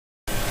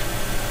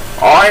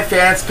Alright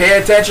fans,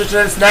 pay attention to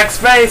this next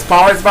phase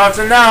Paul's about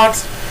to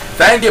announce.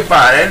 Thank you,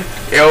 Biden.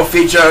 It will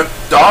feature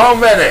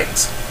Donald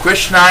Rennings, Chris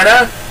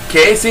Schneider,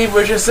 Casey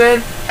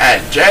Richardson,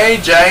 and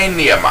JJ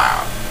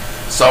Nehemiah.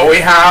 So we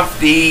have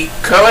the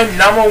current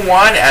number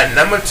 1 and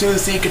number 2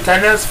 seed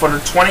contenders for the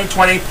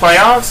 2020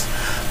 playoffs.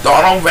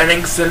 Donald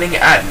Rennings sitting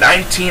at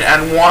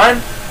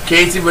 19-1,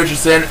 Casey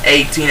Richardson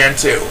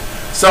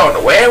 18-2. So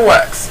the way it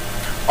works,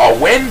 a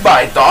win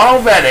by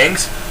Donald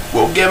Rennings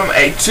will give him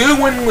a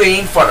 2-win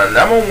lead for the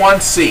number 1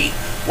 seed,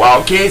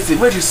 while Casey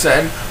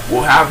Richardson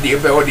will have the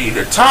ability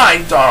to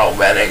tie Donald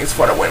Rennings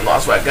for the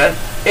win-loss record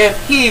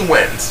if he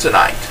wins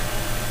tonight.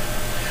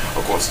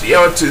 Of course, the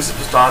other 2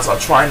 superstars are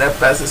trying their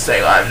best to stay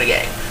alive in the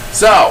game.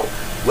 So,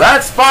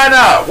 let's find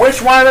out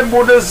which one of them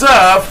will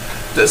deserve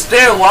to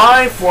stay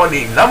alive for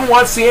the number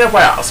 1 seed in the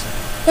playoffs,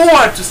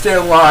 or to stay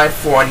alive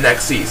for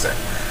next season.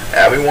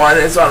 Everyone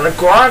is on the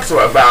clock,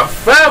 so without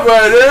further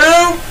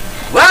ado,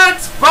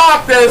 let's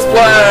rock this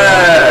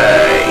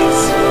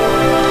place!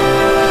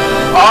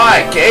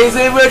 Alright,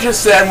 Casey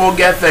Richardson will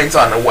get things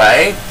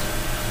underway.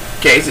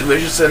 Casey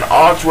Richardson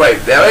off to a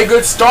very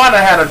good start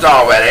ahead of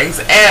Donald Rennings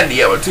and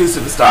the other 2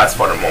 superstars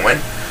for the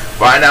moment.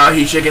 Right now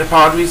he's shaking the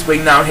palm trees,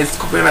 bringing down his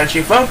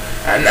complimentary phone,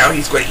 and now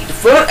he's going to eat the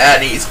food,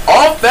 and he's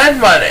off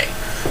and running.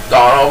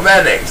 Donald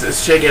Rennings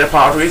is shaking the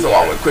palm trees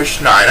along with Chris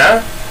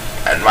Schneider,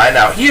 and right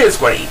now he is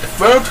going to eat the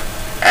fruit,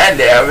 and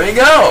there we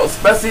go,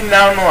 especially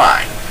down the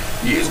line.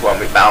 He is going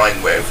to be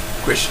battling with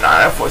Chris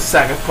Schneider for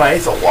 2nd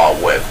place,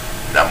 along with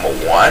number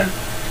 1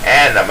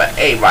 and number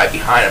 8 right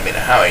behind him in a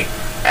hurry.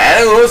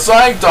 And it looks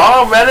like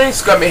Donald Rennings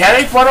is going to be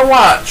heading for the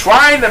wild,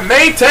 trying to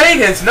maintain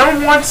his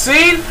number 1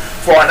 seed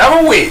for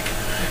another week.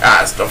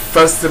 As the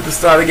first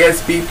superstar to get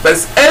speed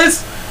best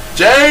is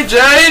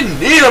JJ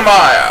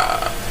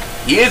Nehemiah.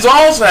 He is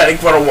also heading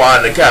for the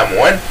one to come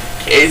one.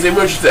 Casey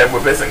Richardson,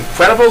 with his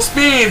incredible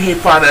speed he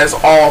practiced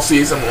all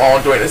season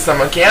long during the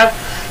summer camp,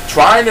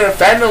 trying to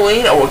defend the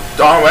lead over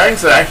Donald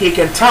Rennings so that he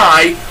can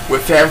tie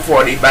with him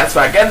for the best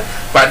record.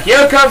 But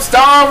here comes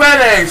Donald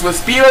Rennings with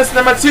speedless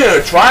number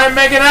 2, trying to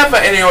make an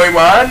effort in the early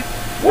run.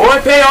 Will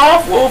it pay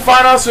off? We'll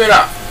find out soon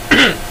enough.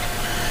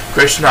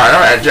 Chris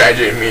Schneider and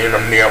JJ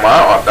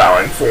Nehemiah are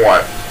battling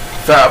for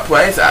 3rd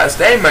place as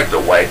they make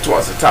their way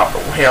towards the top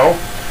of the hill.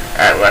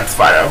 And let's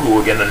find out who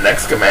will get the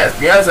next command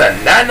spears,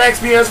 and that next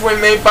spears will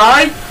be made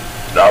by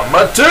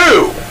number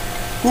 2,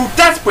 who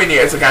desperately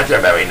needs to catch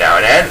up every now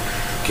and then.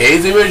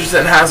 Casey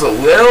Richardson has a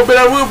little bit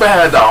of room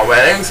ahead of Donald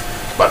Rennings,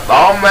 but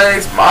Donald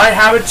Rennings might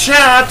have a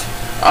chance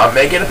of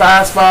making a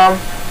pass from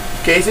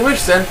Casey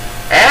Richardson,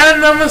 and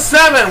number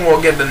 7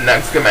 will get the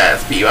next command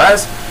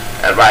spears.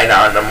 And right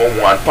now, number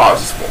 1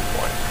 pauses for 1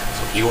 point.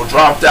 So he will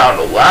drop down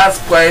to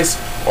last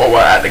place over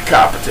at the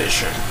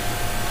competition.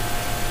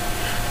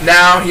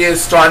 Now he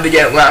is starting to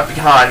get left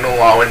behind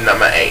along with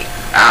number 8.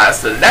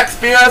 As the next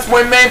speed bus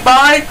will be made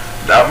by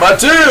number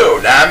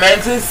 2. That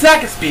makes his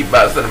 2nd speed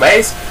bus of the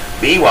race.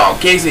 Meanwhile,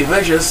 Casey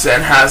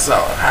Richardson has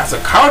a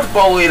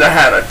comfortable lead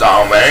ahead of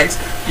Donald Rennings.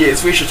 He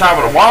has reached the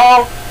top of the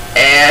wall,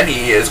 and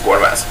he is going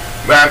to rest.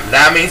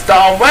 That means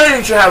Donald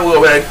Rennings should have a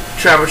little bit of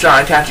trouble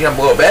trying catching up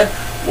a little bit.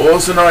 We'll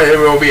also know it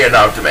will be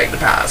enough to make the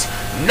pass.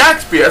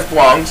 Next PS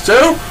belongs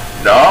to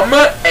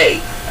number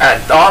 8. And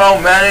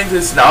Donald Rennings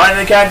is starting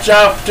to catch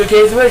up to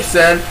Casey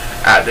Richardson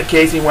after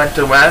Casey went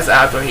to rest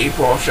after he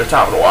pushed the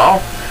top of the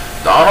wall.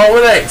 Donald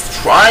Rennings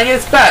trying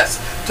his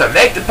best to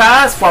make the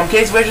pass from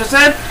Casey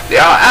Richardson. They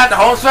are at the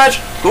home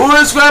stretch. Who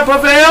is going to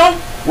prevail?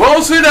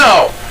 We'll soon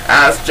know.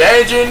 As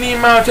JJ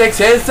Nehemiah takes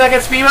his 2nd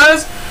speed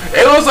bus,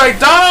 it looks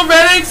like Donald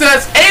Rennings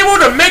is able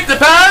to make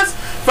the pass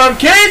from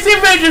Casey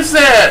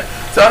Richardson.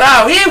 So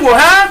now he will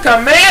have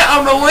command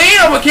of the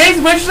lead over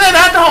Casey Richardson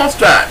at the home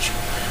stretch.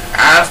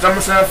 As number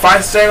 7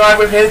 fights to stay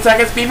alive with his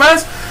 2nd speed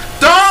bus,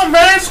 Donald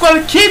Rennings is going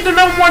to keep the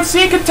number 1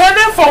 seed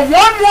contender for 1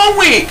 more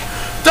week.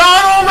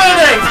 Donald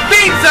Rennings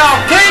beats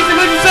out Casey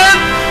Richardson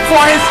for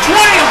his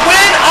 20th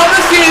win of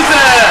the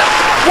season.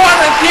 What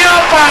a deal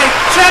by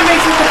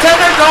championship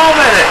contender Donald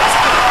Rennings.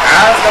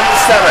 As number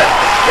 7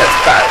 gets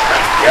back.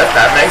 Yes,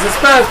 that makes his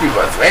first speed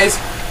bus race.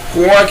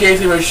 Poor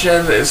Casey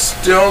Richardson is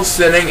still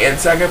sitting in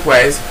 2nd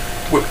place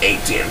with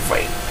 18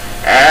 free.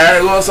 And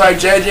it looks like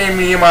JJ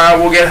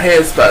Nehemiah will get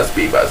his first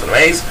speed bus in the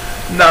race.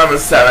 Number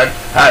 7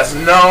 has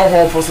no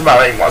hope for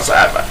surviving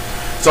whatsoever.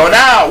 So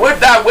now, with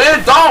that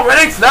win, Donald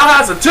Rennings now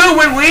has a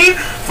 2-win lead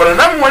for the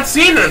number 1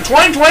 seed in the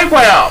 2020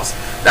 playoffs.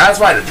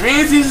 That's why the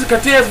dream season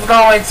continues with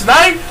Donald Rennings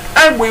tonight,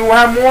 and we will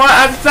have more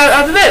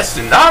after this.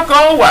 Do not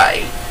go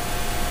away.